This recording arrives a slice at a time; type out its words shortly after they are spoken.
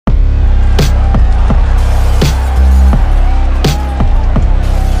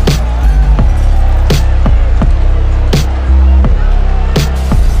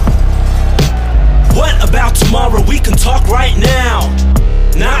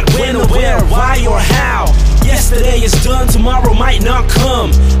where, why, or how. Yesterday is done, tomorrow might not come.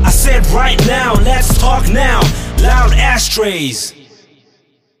 I said right now, let's talk now. Loud ashtrays.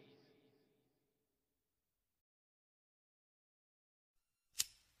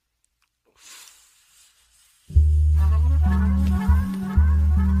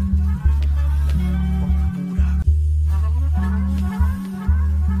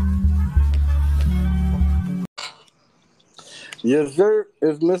 Yes, sir.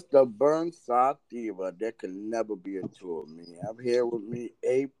 It's Mr. Burnside Diva. There can never be a two of me. I'm here with me,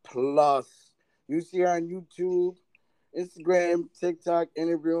 A plus. You see her on YouTube, Instagram, TikTok,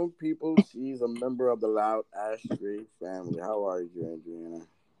 interviewing people. She's a member of the Loud Ashtray family. How are you, Adriana?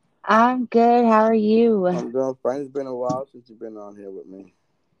 I'm good. How are you? I'm doing fine. It's been a while since you've been on here with me.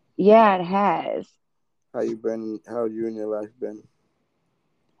 Yeah, it has. How you been? How you and your life been?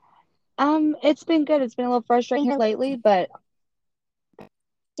 It's been good. It's been a little frustrating here lately, but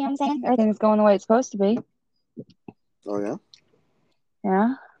you know what I'm saying? Everything's going the way it's supposed to be. Oh yeah.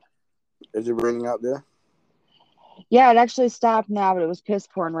 Yeah. Is it raining out there? Yeah, it actually stopped now, but it was piss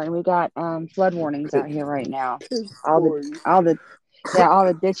pouring rain. We got flood warnings out here right now. It's All the pouring. all the yeah, all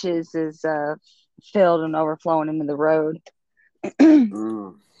the ditches is filled and overflowing into the road.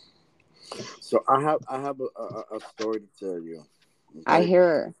 Mm. So I have a story to tell you. I Okay.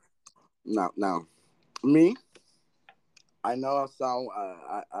 hear Now, me. I know I sound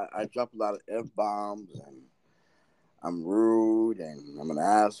I drop a lot of f bombs and I'm rude and I'm an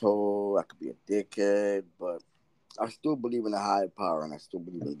asshole. I could be a dickhead, but I still believe in a higher power and I still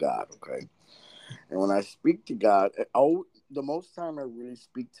believe in God. Okay, and when I speak to God, the most time I really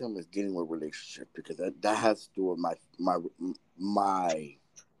speak to Him is dealing with relationship because that has to do with my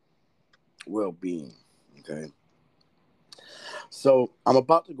well being. Okay, so I'm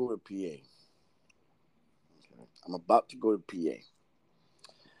about to go to PA. Okay? I'm about to go to PA,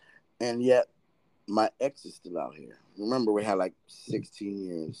 and yet my ex is still out here. Remember, we had like 16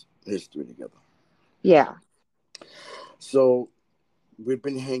 years history together. yeah. So we've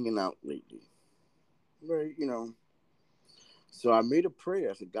been hanging out lately. Right, So I made a prayer.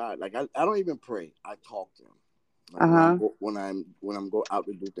 I said, God, like I don't even pray. I talk to him. Like Uh-huh. when I'm go out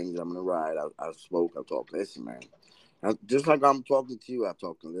to do things, I'm gonna ride. I smoke. I talk. Listen, man. Just like I'm talking to you, I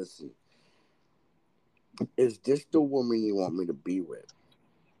talk to listen. Is this the woman you want me to be with?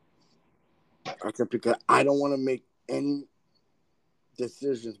 I said because I don't want to make any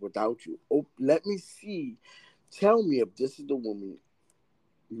decisions without you. Oh, let me see. Tell me if this is the woman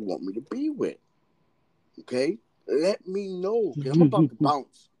you want me to be with. Okay? Let me know. Because I'm about to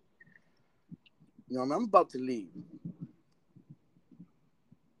bounce. I'm about to leave.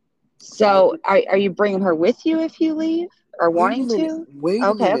 So So are you bringing her with you if you leave or wait a wanting minute. to? Wait a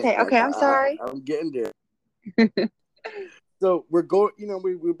Okay, minute. okay, Like okay. I'm sorry. I'm getting there. So we're going.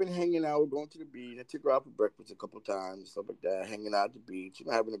 We've been hanging out. We're going to the beach. I took her out for breakfast a couple times, stuff like that. Hanging out at the beach.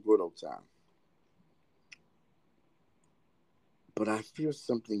 Having a good old time. But I feel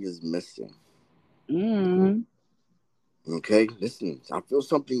something is missing. Mm. Okay, listen. I feel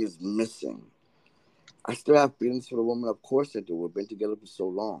something is missing. I still have feelings for the woman. Of course I do. We've been together for so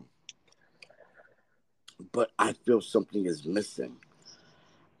long. But I feel something is missing.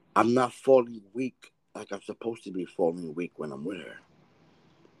 I'm not falling weak like I'm supposed to be falling weak when I'm with her.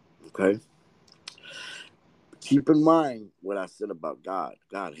 Okay? Keep in mind what I said about God.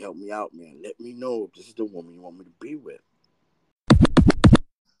 God, help me out, man. Let me know if this is the woman you want me to be with.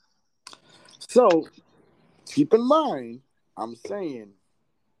 So, keep in mind, I'm saying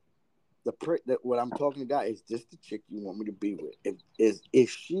that what I'm talking about is this the chick you want me to be with? Is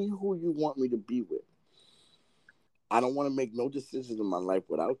she who you want me to be with? I don't want to make no decisions in my life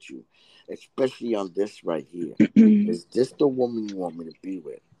without you, especially on this right here. Is this the woman you want me to be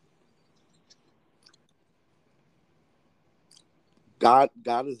with? God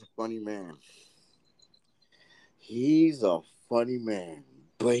is a funny man. He's a funny man,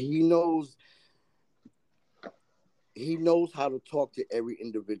 but he knows how to talk to every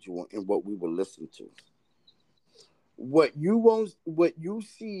individual and what we will listen to. What you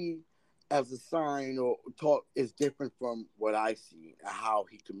see as a sign or talk is different from what I see and how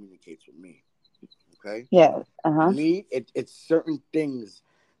he communicates with me. Okay, Yes. Uh-huh. me, it's certain things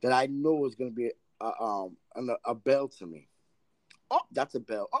that I know is going to be a bell to me. Oh, that's a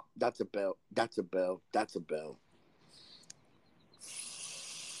bell. Oh, that's a bell. That's a bell. That's a bell.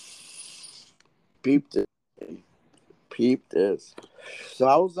 Peep this. Peep this. So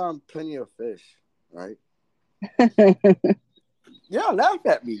I was on Plenty of Fish, right? Yeah, laugh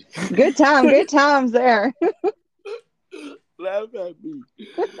at me. Good times there. Laugh at me.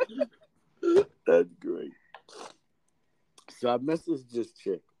 That's great. So I messaged this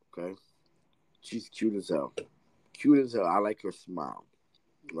chick, okay? She's cute as hell. Cute as hell. I like her smile.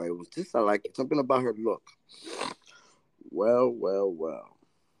 Right? It was just I like it. Something about her look. Well, well, well.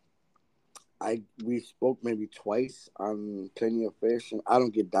 We spoke maybe twice on Plenty of Fish, and I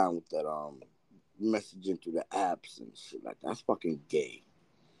don't get down with that messaging through the apps and shit like that. That's fucking gay.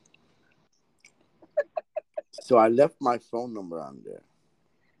 So I left my phone number on there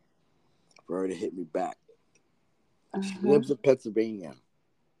for her to hit me back. She Uh-huh. lives in Pennsylvania.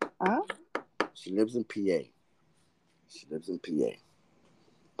 Oh, She lives in PA. She lives in PA.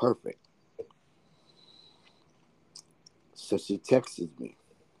 Perfect. So she texted me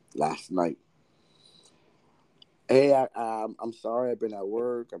last night. Hey, I'm sorry. I've been at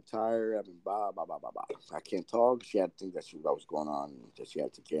work. I'm tired. I've been blah blah blah blah blah. I can't talk. She had things that was going on that she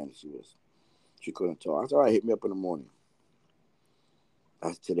had to care, and she couldn't talk. I said, all right, hit me up in the morning.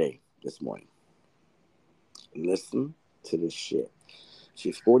 That's today, this morning. Listen to this shit.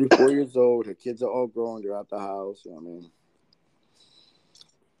 She's 44 years old. Her kids are all grown. They're out the house. You know what I mean?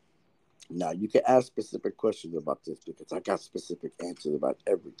 Now you can ask specific questions about this because I got specific answers about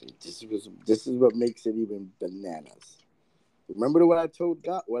everything. This is what makes it even bananas. Remember what I told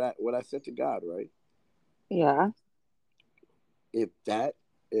God, what I said to God, right? yeah. If that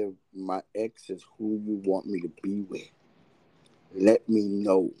if my ex is who you want me to be with, let me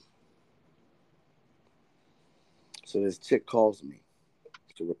know. So this chick calls me.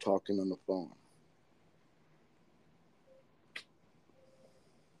 So we're talking on the phone.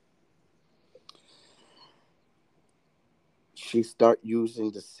 She start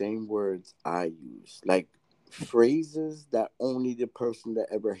using the same words I use, like phrases that only the person that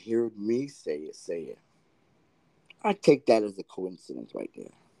ever heard me say it. I take that as a coincidence right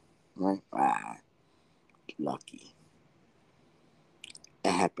there, right? Lucky.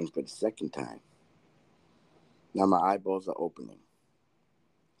 It happened for the second time. Now my eyeballs are opening.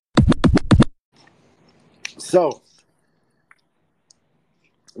 So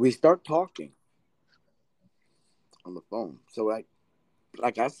we start talking on the phone. So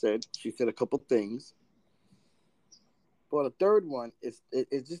like I said, she said a couple things. But the third one, it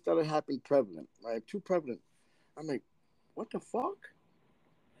just started happening prevalent, right? Too prevalent. I'm like, what the fuck?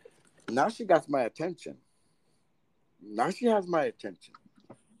 Now she got my attention. Now she has my attention.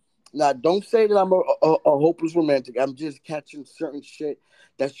 Now, don't say that I'm a hopeless romantic. I'm just catching certain shit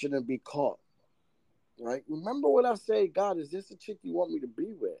that shouldn't be caught. Right? Remember what I say, God, is this the chick you want me to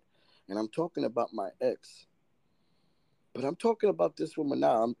be with? And I'm talking about my ex. But I'm talking about this woman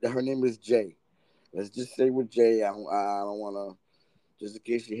now. Her name is Jay. Let's just say with Jay. I don't want to, just in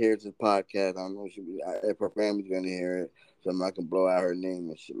case she hears this podcast, I don't know if her family's going to hear it. So I'm not going to blow out her name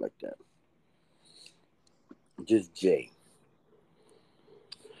and shit like that. Just Jay.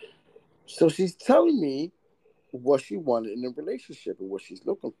 So she's telling me what she wanted in a relationship and what she's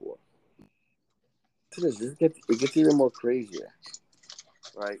looking for. So it gets even more crazier,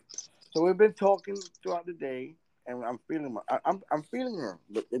 right? So we've been talking throughout the day, and I'm feeling her.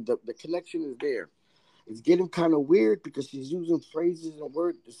 The connection is there. It's getting kind of weird because she's using phrases and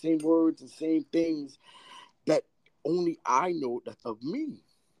the same words and same things that only I know that's of me.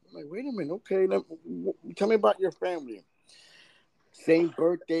 I'm like, wait a minute, okay, tell me about your family. Same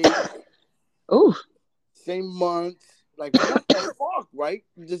birthday, Ooh. same month. Like, what the fuck, right?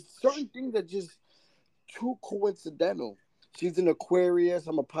 Just certain things that just too coincidental. She's an Aquarius.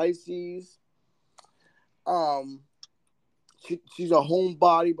 I'm a Pisces. Um, she's a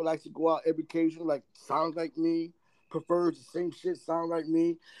homebody, but likes to go out every occasion. Like sounds like me. Prefers the same shit. Sounds like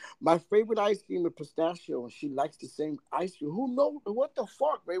me. My favorite ice cream is pistachio, and she likes the same ice cream. Who knows? What the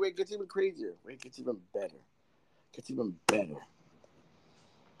fuck? Wait, it gets even crazier. Wait, it gets even better. Gets even better.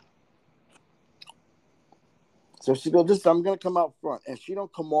 So she goes, "Listen, I'm gonna come out front," and she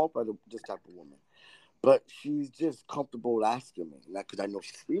don't come off as this type of woman. But she's just comfortable asking me, like, because I know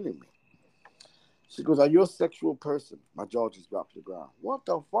she's feeling me. She goes, "Are you a sexual person?" My jaw just dropped to the ground. What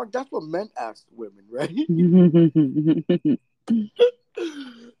the fuck? That's what men ask women, right?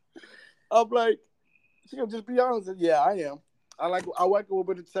 I'm like, she goes, "Just be honest." And, yeah, I am. I like a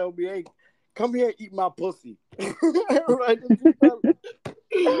woman to tell me, "Hey, come here and eat my pussy." Right? And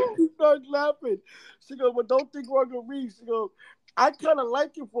she starts laughing. She goes, "But don't think wrong of me." She goes, "I kind of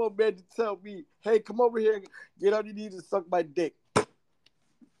like it for a man to tell me, hey, come over here and get on your knees and suck my dick."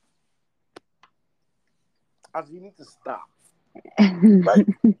 I said, "You need to stop." Right?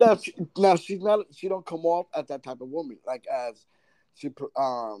 Now she's not. She don't come off as that type of woman. Like as she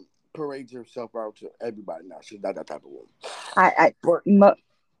parades herself out to everybody. Now she's not that type of woman. I But mo-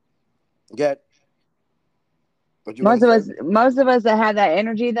 get what you want most to of say? us that have that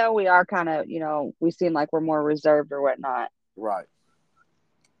energy though, we are kind of, we seem like we're more reserved or whatnot. Right.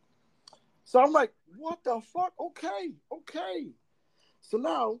 So I'm like, what the fuck? Okay, okay. So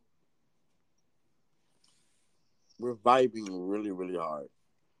now we're vibing really, really hard.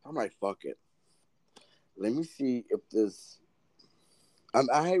 I'm like, fuck it. Let me see if this. I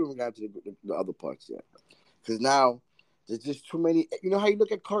haven't even got to the other parts yet. Because now there's just too many. You know how you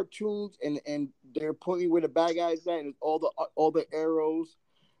look at cartoons and they're pointing where the bad guys at and it's all the arrows,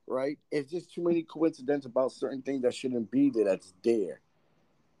 right? It's just too many coincidences about certain things that shouldn't be there that's there.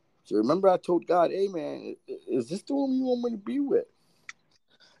 So remember, I told God, "Hey man, is this the woman you want me to be with?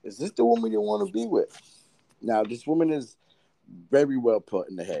 Is this the woman you want to be with?" Now this woman is very well put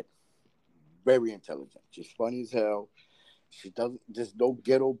in the head, very intelligent. She's funny as hell. She doesn't just no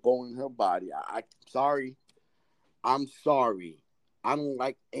ghetto bone in her body. I sorry. I'm sorry. I don't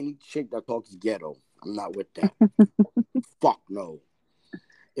like any chick that talks ghetto. I'm not with that. Fuck no.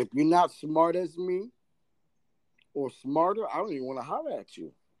 If you're not smart as me or smarter, I don't even want to holler at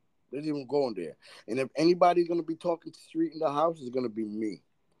you. Let's even go in there. And if anybody's gonna be talking street in the house, it's gonna be me.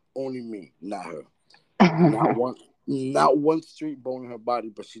 Only me, not her. Not one street bone in her body,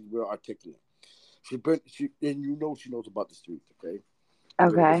 but she's real articulate. And you know she knows about the streets, okay? Go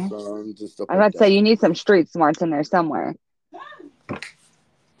to the Okay. Suns and stuff I'm like about to say that. you need some street smarts in there somewhere.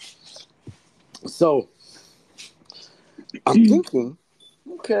 So I'm thinking,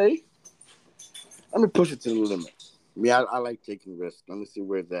 okay, let me push it to the limit. I like taking risks. Let me see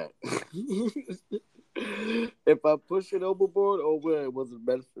where's that. If I push it overboard, oh well, it wasn't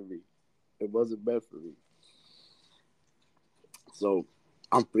meant for me. It wasn't meant for me. So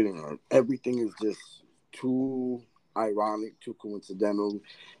I'm feeling her. Everything is just too ironic, too coincidental.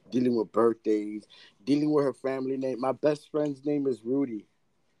 Dealing with birthdays, dealing with her family name. My best friend's name is Rudy.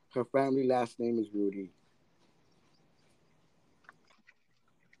 Her family last name is Rudy.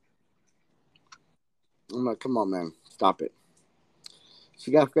 I'm like, come on, man, stop it.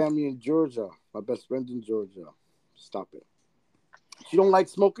 She got family in Georgia. My best friend's in Georgia. Stop it. She don't like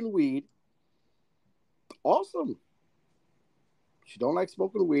smoking weed. Awesome. She don't like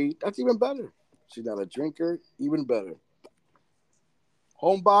smoking weed. That's even better. She's not a drinker. Even better.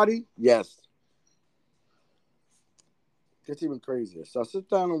 Homebody? Yes. It's even crazier. So I sit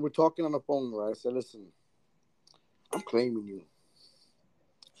down and we're talking on the phone, right? I said, listen, I'm claiming you.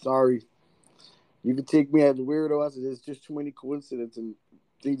 Sorry. You can take me as a weirdo. I said, there's just too many coincidences and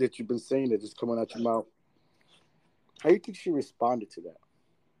things that you've been saying that just coming out your mouth. How do you think she responded to that?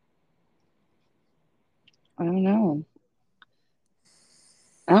 I don't know.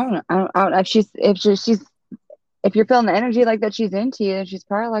 I don't know. I don't know if you're feeling the energy like that she's into you, she's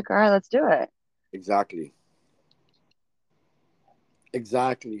probably like, all right, let's do it. Exactly.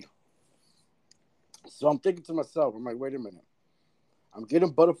 Exactly. So I'm thinking to myself, I'm like, wait a minute. I'm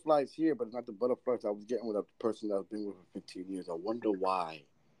getting butterflies here, but it's not the butterflies I was getting with a person that I've been with for 15 years. I wonder why.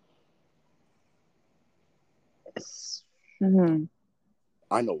 Mm-hmm.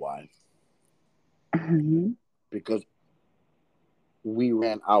 I know why. Mm-hmm. Because we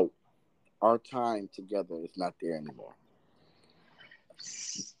ran out. Our time together is not there anymore.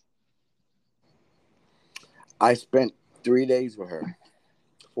 I spent 3 days with her,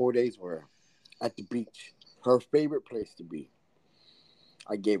 4 days with her at the beach. Her favorite place to be.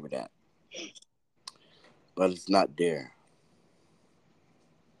 I gave her that. But it's not there.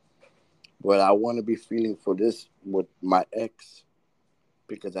 But I want to be feeling for this with my ex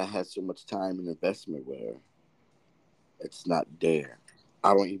because I had so much time and investment with her. It's not there.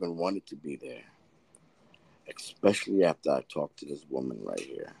 I don't even want it to be there. Especially after I talked to this woman right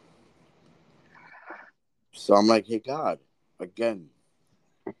here. So I'm like, hey, God, again,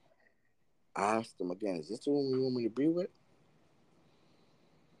 I asked him again, is this the woman you want me to be with?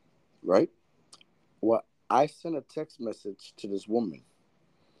 Right? Well, I sent a text message to this woman,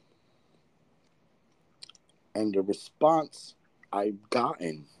 and the response I've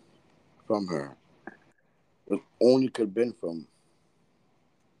gotten from her was only could have been from,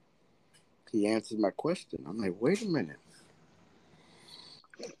 he answered my question. I'm like, wait a minute.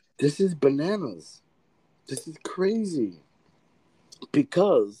 This is bananas. This is crazy.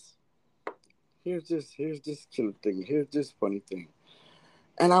 Because here's this killer thing. Here's this funny thing.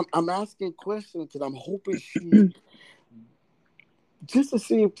 And I'm asking questions because I'm hoping she just to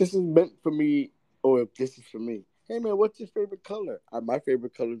see if this is meant for me or if this is for me. Hey man, what's your favorite color? My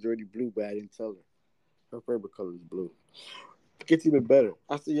favorite color is already blue, but I didn't tell her. Her favorite color is blue. It gets even better.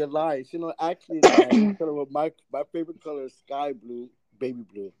 I said you're lying. She know actually lie. I didn't tell her what my favorite color is sky blue, baby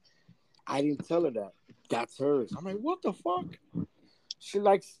blue. I didn't tell her that. That's hers. I'm like, what the fuck? She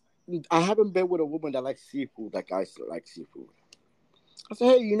likes. I haven't been with a woman that likes seafood like I like seafood. I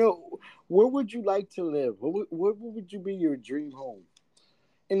said, hey, where would you like to live? What would you be your dream home?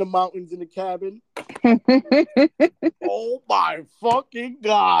 in the mountains in the cabin. Oh my fucking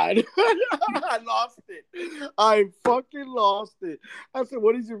god! I lost it. I fucking lost it. I said,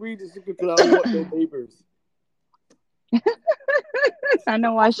 "What did you read this because I don't want no neighbors." I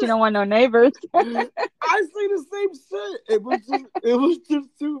know why she don't want no neighbors. I say the same shit. It was just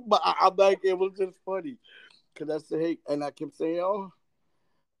too. But I'm like, it was just funny because I said, "Hey," and I kept saying, "Oh,"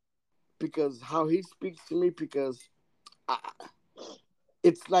 because how he speaks to me because. I,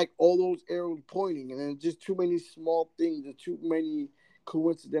 it's like all those arrows pointing, and then just too many small things, or too many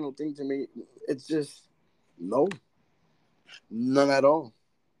coincidental things to me. It's just no, none at all.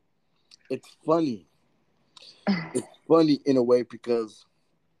 It's funny. It's funny in a way because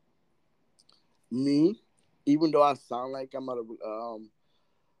me, even though I sound like I'm a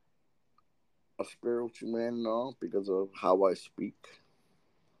spiritual man and all because of how I speak,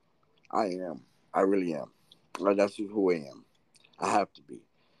 I am. I really am. Like, that's just who I am. I have to be.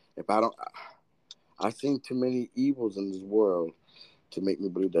 If I don't, I've seen too many evils in this world to make me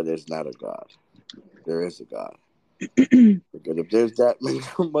believe that there's not a God. There is a God. Because if there's that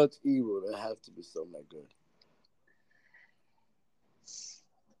much evil, there has to be something that good.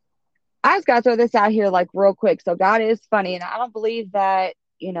 I just gotta throw this out here like real quick. So God is funny, and I don't believe that,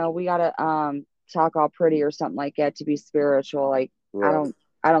 we gotta talk all pretty or something like that to be spiritual. Like I Right. don't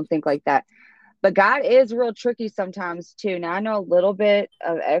I don't think like that. But God is real tricky sometimes too. Now I know a little bit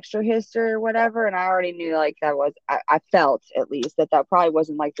of extra history or whatever, and I already knew like I felt at least that that probably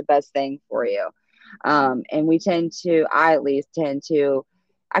wasn't like the best thing for you. And I at least tend to,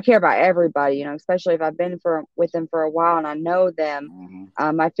 I care about everybody, especially if I've been with them for a while and I know them.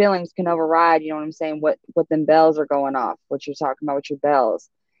 Mm-hmm. My feelings can override, you know what I'm saying? What them bells are going off, what you're talking about with your bells.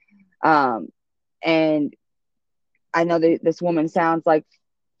 Um, and I know that this woman sounds like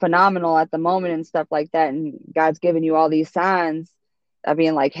phenomenal at the moment and stuff like that. And God's giving you all these signs of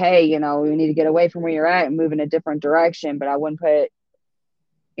being like, hey, we need to get away from where you're at and move in a different direction. But I wouldn't put,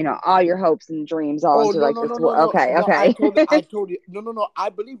 all your hopes and dreams all Oh into no like no this. no no no Okay. no! Okay. I told you no no no. I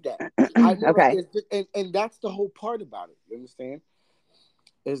believe that. I know that Okay. it's just, and that's the whole part about it. You understand?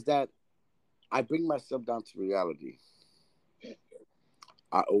 Is that I bring myself down to reality.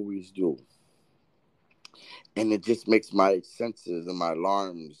 I always do, and it just makes my senses and my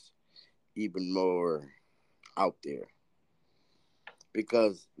alarms even more out there.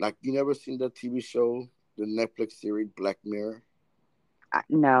 Because like you never seen the TV show, the Netflix series Black Mirror.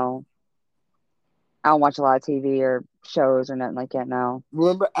 No, I don't watch a lot of TV or shows or nothing like that. No.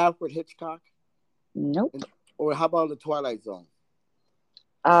 Remember Alfred Hitchcock? Nope. And, or how about the Twilight Zone?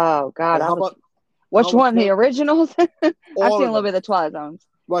 Oh God, Or I how was. about Which one? The originals? I've all seen a of little bit them? of the Twilight Zones.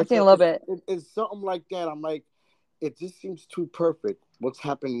 I've Right. seen a So little bit. it's something like that. I'm like, it just seems too perfect. What's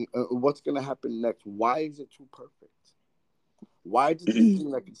happening? What's gonna happen next? Why is it too perfect? Why does it seem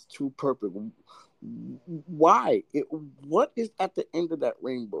like it's too perfect? Why? What is at the end of that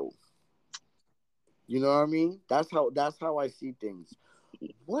rainbow? You know what I mean? That's how I see things.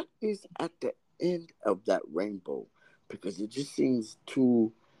 What is at the end of that rainbow? Because it just seems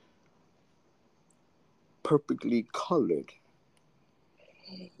too perfectly colored.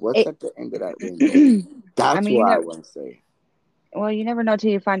 What's It. at the end of that rainbow? I That's mean, what I want to say. you never know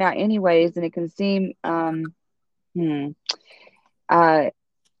till you find out, anyways, and it can seem. Hmm. Uh,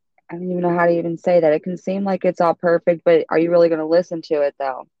 I don't even know how to even say that. It can seem like it's all perfect, but are you really going to listen to it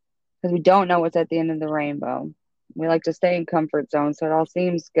though? Because we don't know what's at the end of the rainbow. We like to stay in comfort zone, so it all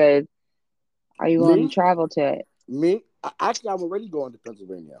seems good. Are you willing to Me, travel to it? actually, I'm already going to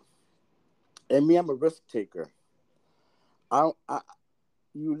Pennsylvania, and me, I'm a risk taker. I don't.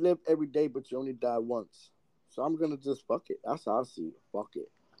 You live every day, but you only die once. So I'm gonna just fuck it. That's how I see it. Fuck it.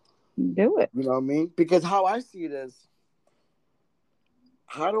 Do it. You know what I mean? Because how I see it is,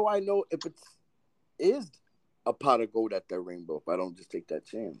 how do I know if it's is a pot of gold at that rainbow if I don't just take that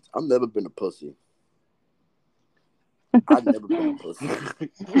chance? I've never been a pussy. I've never been a pussy. I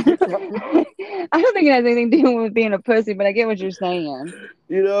don't think it has anything to do with being a pussy, but I get what you're saying.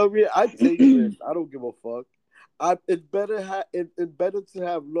 You know what I mean? I take risks. I don't give a fuck. It's better to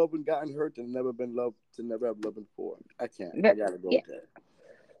have loved and gotten hurt than never been loved to never have loved before. I can't. I gotta go Yeah, with that.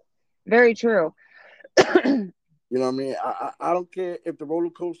 very true. You know what I mean? I don't care if the roller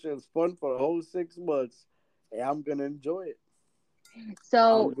coaster is fun for the whole 6 months. Hey, I'm gonna enjoy it.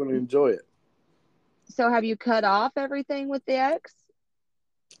 So, I'm gonna enjoy it. have you cut off everything with the ex?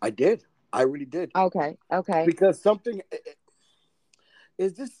 I did. I really did. Okay, okay. Because something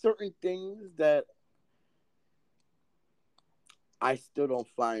is just certain things that I still don't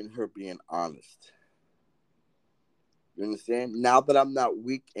find her being honest. You understand? Now that I'm not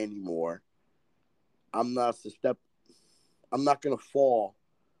weak anymore, I'm not suscept- I'm not gonna fall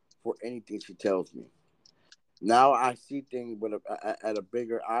for anything she tells me. Now I see things with at a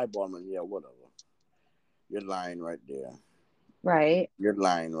bigger eyeball, and yeah, whatever. You're lying right there. Right. You're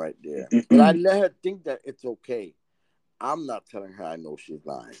lying right there. But I let her think that it's okay. I'm not telling her I know she's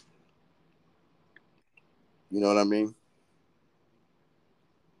lying. You know what I mean?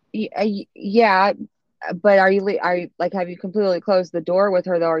 Yeah, but are you like, have you completely closed the door with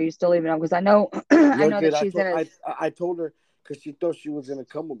her though? Or are you still leaving them? Because I know I Look, know good. that she's in a I told her because she thought she was gonna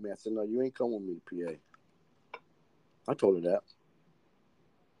come with me. I said, no, you ain't come with me, PA. I told her that.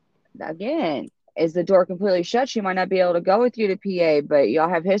 again. Is the door completely shut? She might not be able to go with you to PA, but y'all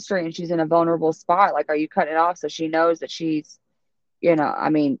have history and she's in a vulnerable spot. Like, are you cutting it off so she knows that she's, I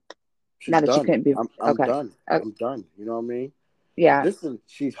mean, She's not that you done. couldn't be I'm okay. done. I'm done. You know what I mean? Yeah. Listen,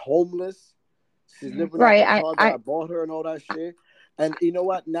 she's homeless. She's living out Right. the car that I bought her and all that shit. And you know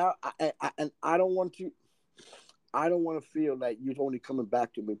what? Now, I don't want to. I don't want to feel like you're only coming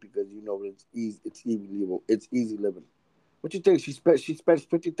back to me because you know it's easy. It's easy living. It's easy living. What you think? She spent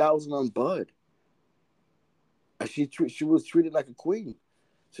 50,000 on Bud, and she was treated like a queen.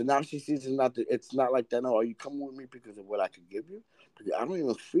 So now she sees it's not like that. No, are you coming with me because of what I could give you? Because I don't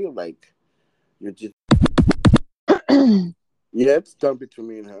even feel like you're just. Yeah, it's done between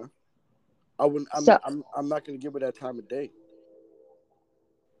me and her. I wouldn't. So I'm not gonna give her that time of day.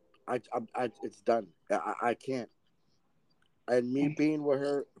 It's done. I can't. And me being with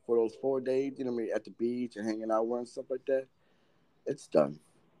her for those 4 days, you know, what I mean, at the beach and hanging out with her and stuff like that, it's done.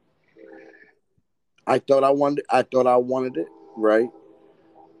 I thought I wanted it, right?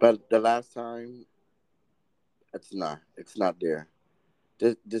 But the last time, it's not there.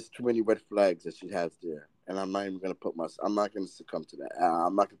 There's too many red flags that she has there, and I'm not gonna succumb to that.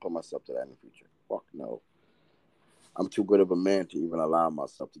 I'm not gonna put myself to that in the future. Fuck no. I'm too good of a man to even allow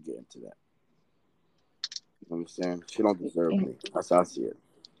myself to get into that. You understand? She don't deserve me. That's how I see it.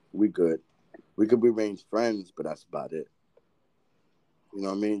 We good. We could remain friends, but that's about it. You know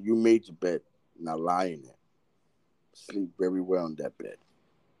what I mean? You made your bed. Now lie in it. Sleep very well in that bed.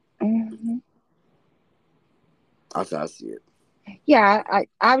 mhm. That's how I see it. Yeah,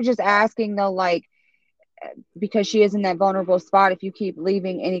 I was just asking though, like, because she is in that vulnerable spot, if you keep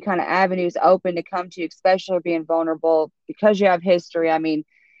leaving any kind of avenues open to come to you, especially being vulnerable because you have history. I mean,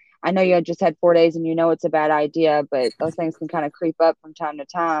 I know you had just had 4 days and you know it's a bad idea, but those things can kind of creep up from time to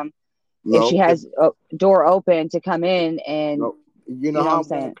time. If she No, has a door open to come in and no. You know you know what how I'm I'm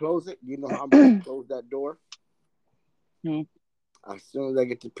gonna saying? close it? You know how I'm gonna close that door? Hmm. As soon as I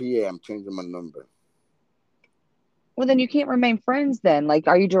get to PA, I'm changing my number. Well, then you can't remain friends then. Like,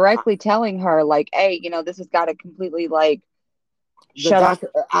 are you I, directly telling her, like, hey, this has got to completely, like, shut off?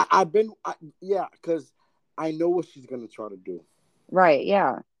 that's yeah, because I know what she's gonna try to do. Right.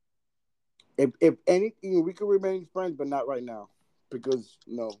 Yeah. If anything, we could remain friends, but not right now, because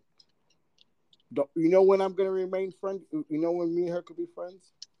no. You know when I'm gonna remain friends? You know when me and her could be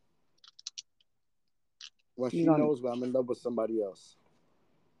friends? When You she going, knows when I'm in love with somebody else.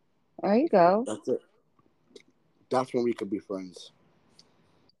 there you go. That's it. That's when we could be friends.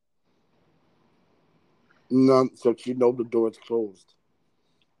 None, so she know the door is closed.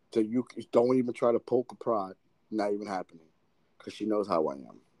 So you don't even try to poke or prod. Not even happening, because she knows how I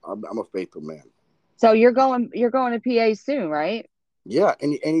am. I'm a faithful man. So you're going to PA soon, right? Yeah,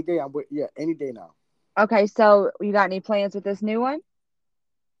 any day I'm with. Yeah, any day now. Okay. So you got any plans with this new one?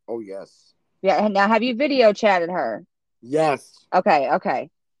 Oh yes, Yeah. And now have you video chatted her? yes, Okay. Okay.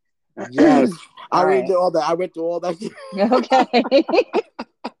 yes. I All already right. did all that. I went through all that. Okay.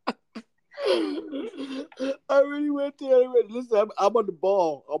 I really went there. Listen, I'm on the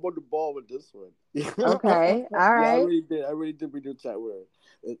ball. I'm on the ball with this one. Okay. All Yeah, I right. really did. I really did video chat with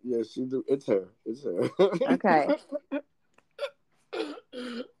her. Yeah, she do. It's her. It's her. Okay.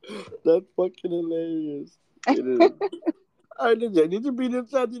 That's fucking hilarious. It is. I need to be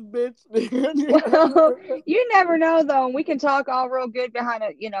inside this bitch. Well, you never know though. We can talk all real good behind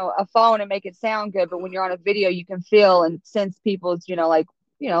a phone and make it sound good, but when you're on a video, you can feel and sense people's, like,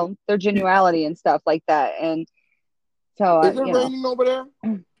 their genuality and stuff like that. And so, Is it raining over there?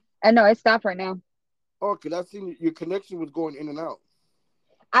 and no, it stopped right now. Oh, because I seen your connection was going in and out.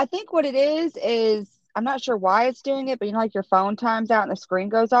 I think what it is I'm not sure why it's doing it, but like your phone times out and the screen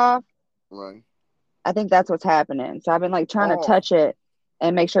goes off. Right. I think that's what's happening. So I've been like trying to Oh, touch it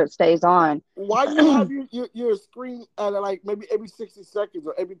and make sure it stays on. why do you have your screen at like maybe every 60 seconds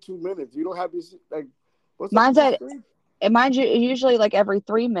or every 2 minutes? You don't have your like. What's up with Mine's your at screen? And mind you, usually like every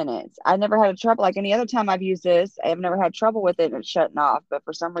 3 minutes. I never had a trouble like any other time I've used this. I've never had trouble with it and it's shutting off. But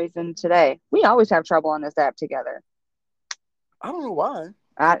for some reason today, we always have trouble on this app together. I don't know why.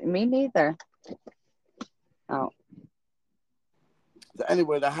 Me neither. Oh, So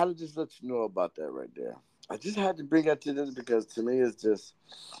anyway, I had to just let you know about that right there. I just had to bring that to this because to me it's just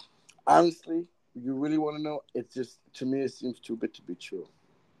honestly, you really want to know, it's just to me it seems too good to be true.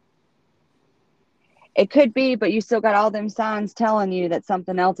 It could be, but you still got all them signs telling you that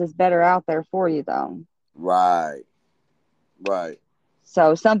something else is better out there for you, though. Right. Right.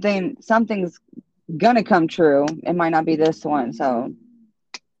 So something's gonna come true. It might not be this one. So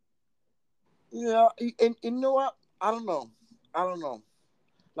Yeah, and you know what? I don't know. I don't know.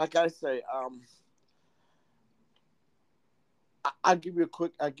 Like I say, I'll give you a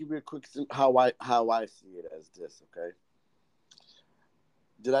quick. I'll give you a quick how I see it as this. Okay.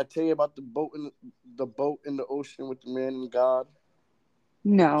 Did I tell you about the boat in the ocean with the man and God?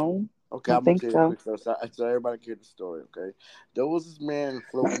 no, Okay, I I'm don't gonna think tell you a so. quick story so everybody can hear the story. Okay, there was this man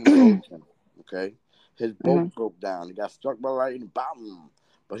floating in the ocean. Okay, his boat Uh-huh. broke down. He got struck by lightning. Bam!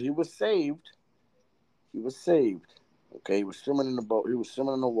 But he was saved. He was saved. Okay, he was swimming in the boat. He was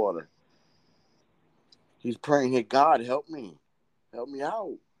swimming in the water. He's praying, "Hey God, help me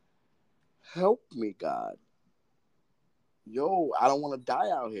out, help me, God. Yo, I don't want to die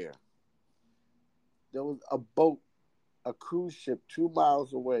out here." There was a boat, a cruise ship, 2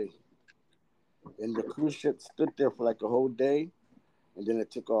 miles away, and the cruise ship stood there for like a whole day, and then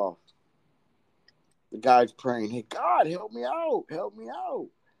it took off. The guy's praying, "Hey God, help me out, help me out."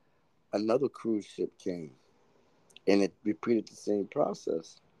 Another cruise ship came, and it repeated the same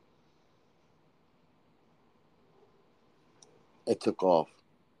process. It took off.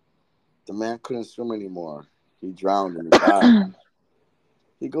 The man couldn't swim anymore. He drowned and he died.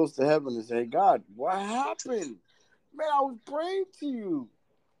 He goes to heaven and says, "Hey God, what happened? Man, I was praying to you.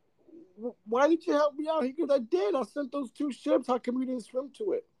 Why did you help me out?" He goes, "I did. I sent those two ships. How come you didn't swim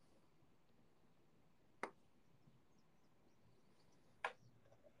to it?"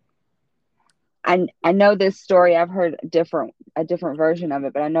 I know this story. I've heard a different version of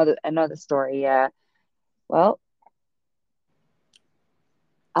it, but I know the story. Yeah. Well,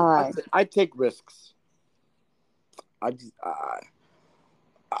 uh, I take risks. I just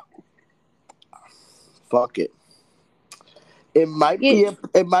fuck it. you,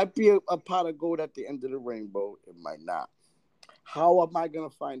 It might be a pot of gold at the end of the rainbow. It might not. How am I gonna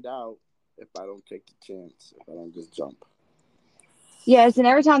find out if I don't take the chance? If I don't just jump? yes, and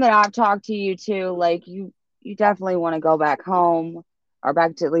every time that I've talked to you too, like you definitely want to go back home or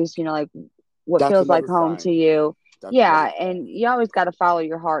back to at least like what That's feels like another home to sign. you. That's Yeah, another and sign. you always got to follow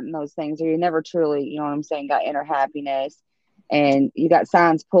your heart in those things, or you never truly, you know what I'm saying, got inner happiness. And you got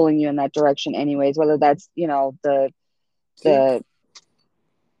signs pulling you in that direction anyways, whether that's, See, the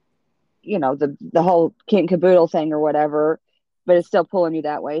the whole kit and caboodle thing or whatever, but it's still pulling you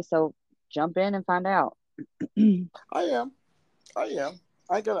that way. So jump in and find out. I am. I am.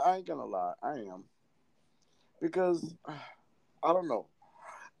 I ain't gonna lie. I am because I don't know.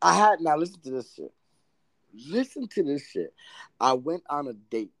 I had now listen to this shit. Listen to this shit. I went on a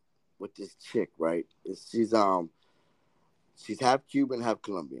date with this chick. Right? She's half Cuban, half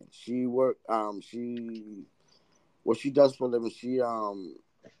Colombian. She what she does for a living. She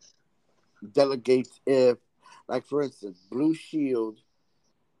delegates if, like for instance, Blue Shield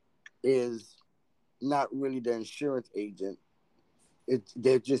is not really the insurance agent.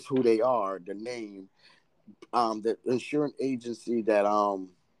 They're just who they are. The name, the insurance agency that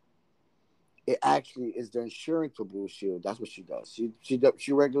it actually is the insurance for Blue Shield. That's what she does.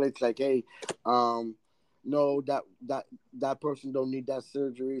 She regulates like, hey, um, no, that person don't need that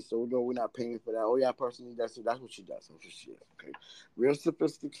surgery, so no, we're not paying for that. Oh yeah, person needs that. So that's what she does. That's what she is. Okay, real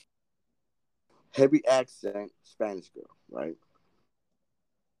sophisticated, heavy accent Spanish girl, right?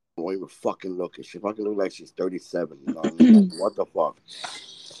 Don't even fucking look. She fucking look like she's 37. You know what I mean? Like what the fuck?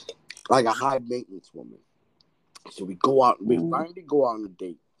 Like a high maintenance woman. So we go out. We Mm. finally go out on a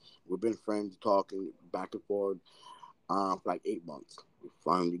date. We've been friends, talking back and forth for like 8 months. We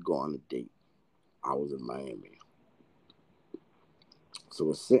finally go on a date. I was in Miami. So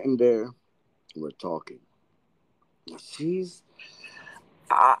we're sitting there, and we're talking. She's,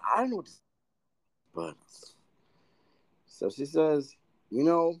 I don't know what to say, but so she says,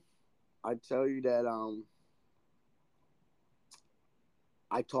 I tell you that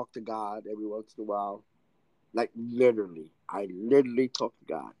I talk to God every once in a while. Like literally, I literally talk to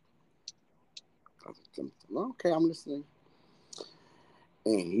God. I was like, okay, I'm listening.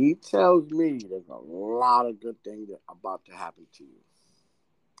 And he tells me there's a lot of good things that are about to happen to you.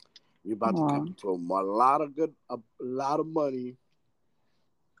 You're about to Aw. come into a lot of money,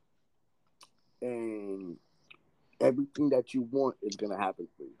 and everything that you want is gonna happen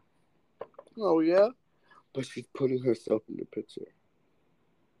for you. Oh yeah, but she's putting herself in the picture.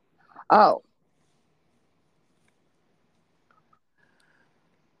 Oh,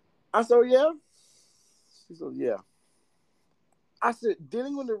 I said, yeah. She said, yeah. I said,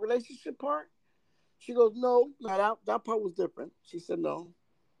 dealing with the relationship part. She goes, no, that part was different. She said, no.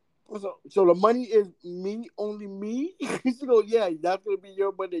 So the money is me, only me. She goes, yeah, that's gonna be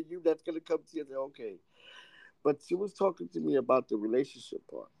your money. You that's gonna come to you. I said, okay. But she was talking to me about the relationship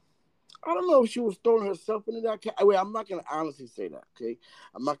part. I don't know if she was throwing herself into that. Wait, I'm not gonna honestly say that. Okay,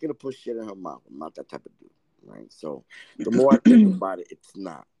 I'm not gonna put shit in her mouth. I'm not that type of dude, right? So the more I think about it, it's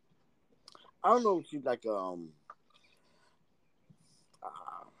not. I don't know if she's like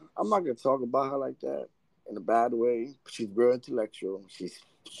I'm not gonna talk about her like that in a bad way. She's real intellectual. She's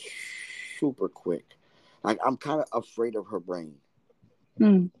super quick. Like I'm kind of afraid of her brain.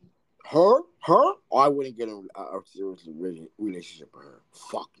 Hmm. Her. Oh, I wouldn't get in a serious relationship with her.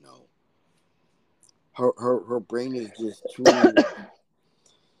 Fuck no. Her brain is just too.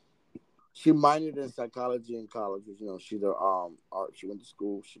 She minored in psychology in college. You know, she's a art. She went to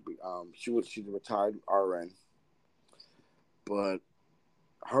school. She's a retired RN, but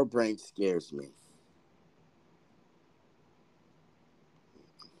her brain scares me.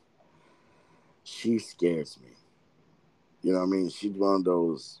 She scares me. You know what I mean? She's one of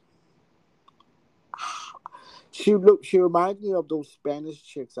those. She reminds me of those Spanish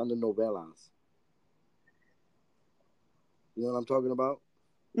chicks on the novellas. You know what I'm talking about?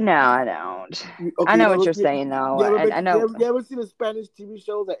 No, I don't. I Okay, know what you're saying though, and I know. you ever seen the Spanish TV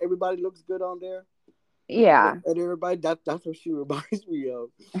shows that everybody looks good on there? Yeah. And everybody that's what she reminds me of.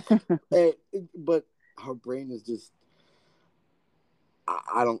 But her brain is just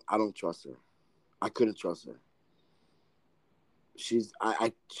I don't trust her. I couldn't trust her. She's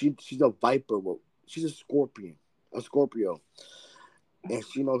a viper. She's a scorpion, a Scorpio, and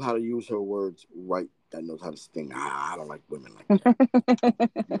she knows how to use her words right. That knows how to sting. I don't like women like that.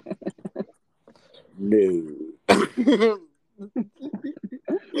 No.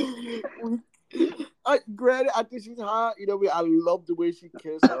 Granted, I think she's hot. You know what I mean? I love the way she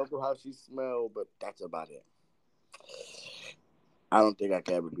kissed. I love how she smelled, but that's about it. I don't think I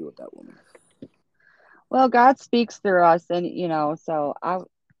can ever be with that woman. Well, God speaks through us, and so I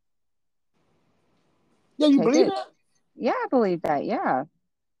Yeah, you take believe it. that? Yeah, I believe that. Yeah.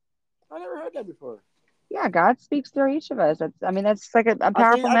 I never heard that before. Yeah, God speaks through each of us. That's like a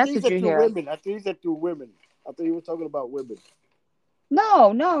powerful I think he message said you through hear. women. I think he said through women. I thought he was talking about women.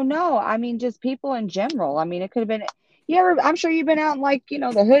 No, no, no. I mean, just people in general. I mean, it could have been. I'm sure you've been out in like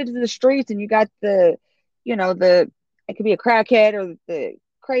the hoods of the streets, and you got the it could be a crackhead or the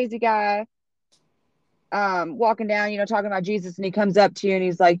crazy guy walking down, talking about Jesus, and he comes up to you and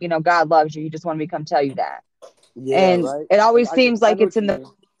he's like, God loves you. He just wanted me to come tell you that. Yeah, And right. it always seems I like know it's what in you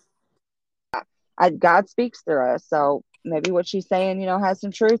mean. God speaks through us. So maybe what she's saying, has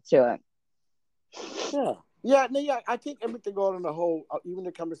some truth to it. Yeah, yeah, no, yeah. I take everything all in the whole, even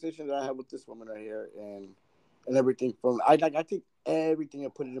the conversation that I had with this woman right here, and everything from I take everything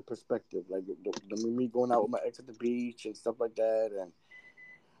and put it in perspective. Like me going out with my ex at the beach and stuff like that, and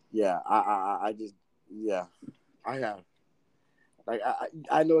yeah, I just yeah, I have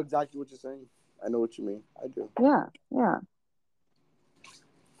I know exactly what you're saying. I know what you mean. I do. Yeah, yeah.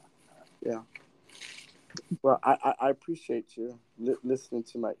 Yeah. Well, I appreciate you listening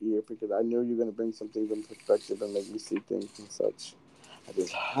to my ear because I know you're going to bring some things in perspective and make me see things and such. I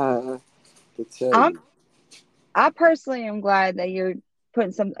just have to tell I'm you. I personally am glad that you're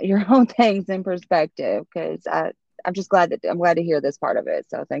putting some your own things in perspective because I'm glad to hear this part of it.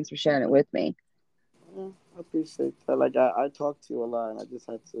 So thanks for sharing it with me. Yeah, I appreciate that. Like I talk to you a lot, and I just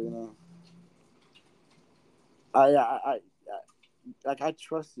had to, I like I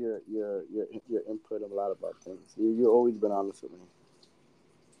trust your input on a lot about things. You've always been honest with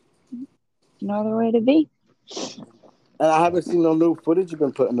me, No other way to be. and I haven't seen no new footage you've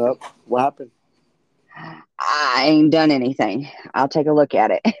been putting up. What happened? I ain't done anything. I'll take a look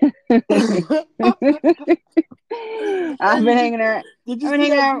at it. I've been Hey, hanging around. did you I've been see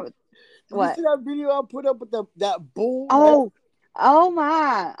hanging that? out. Did you What? see that video I put up with that bull? Oh, oh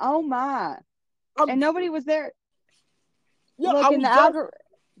my, oh my. I'm And nobody was there. yeah, I Look, in was just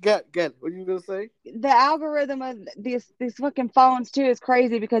good. What are you gonna say? the algorithm of these fucking phones too is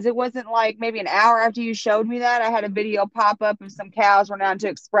crazy because it wasn't like maybe an hour after you showed me that I had a video pop up of some cows running onto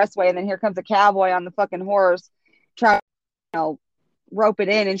expressway, and then here comes a cowboy on the fucking horse trying to rope it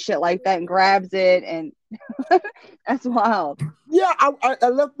in and shit like that and grabs it, and that's wild. Yeah, I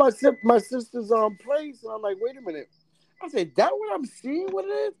left my sister's place, and I'm like, wait a minute. I said, that what I'm seeing? What it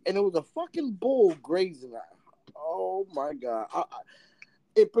is? And it was a fucking bull grazing. Oh my god!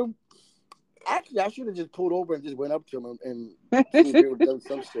 It actually I should have just pulled over and just went up to him and see if he would done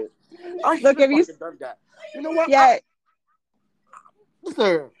some shit. I should Look, have have you? fucking done that. You know what? Yeah,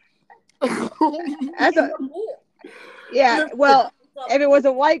 Sir. That's a, yeah. Well, if it was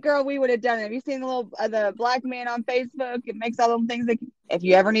a white girl, we would have done it. Have you seen the little the black man on Facebook? It makes all them things. That if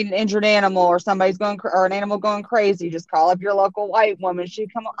you ever need an injured animal or somebody's going or an animal going crazy, just call up your local white woman. She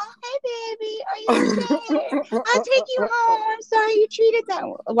come. Oh, hey baby, are you okay? I'll take you home. I'm sorry you treated that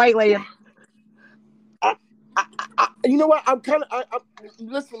white lady. You know what? I'm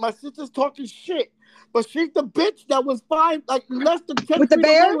listen. My sister's talking shit, but she's the bitch that was like less than 10 with the feet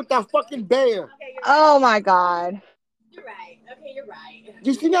bear away with that fucking bear. Okay, oh my god. You're right. Okay, you're right.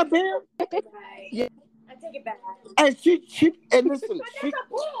 You see that bear? Right. Yeah. I take it back. And and listen,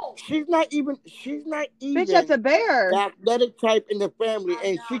 she's not even Bitch, that's a bear. the athletic type in the family,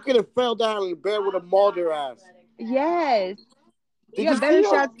 and she could have fell down and the bear would have mauled her ass. Yes. Did you have better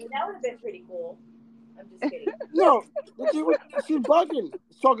shots. That would have been pretty cool. I'm just kidding. No, she's bugging.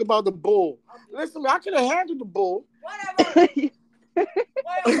 Talking about the bull. Listen, I could have handled the bull. Whatever.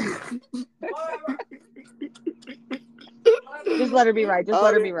 Whatever. Just let her be right. Just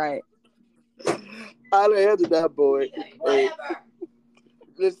let her be right. I'd have handled that boy. Whatever.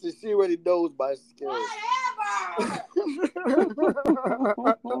 Listen, she already knows my skills. Whatever. Skittles.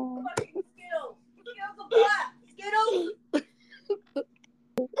 Skittles of what? Skittles.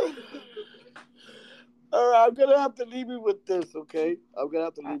 All right, I'm gonna have to leave you with this, okay? I'm gonna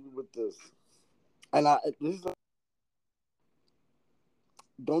have to leave you with this. And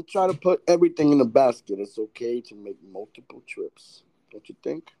don't try to put everything in a basket. It's okay to make multiple trips. Don't you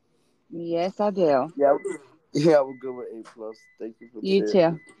think? Yes, I do. Yeah, we're good with A+. Thank you for you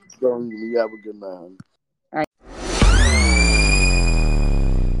too. You have a good night, honey. All right.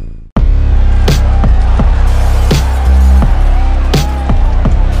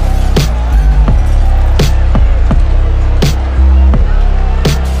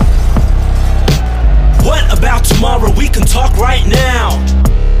 What about tomorrow? We can talk right now.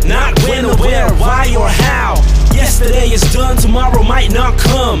 Not when or where, why or how. Yesterday is done, tomorrow might not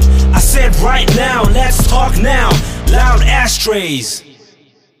come. I said right now, let's talk now. Loud ashtrays.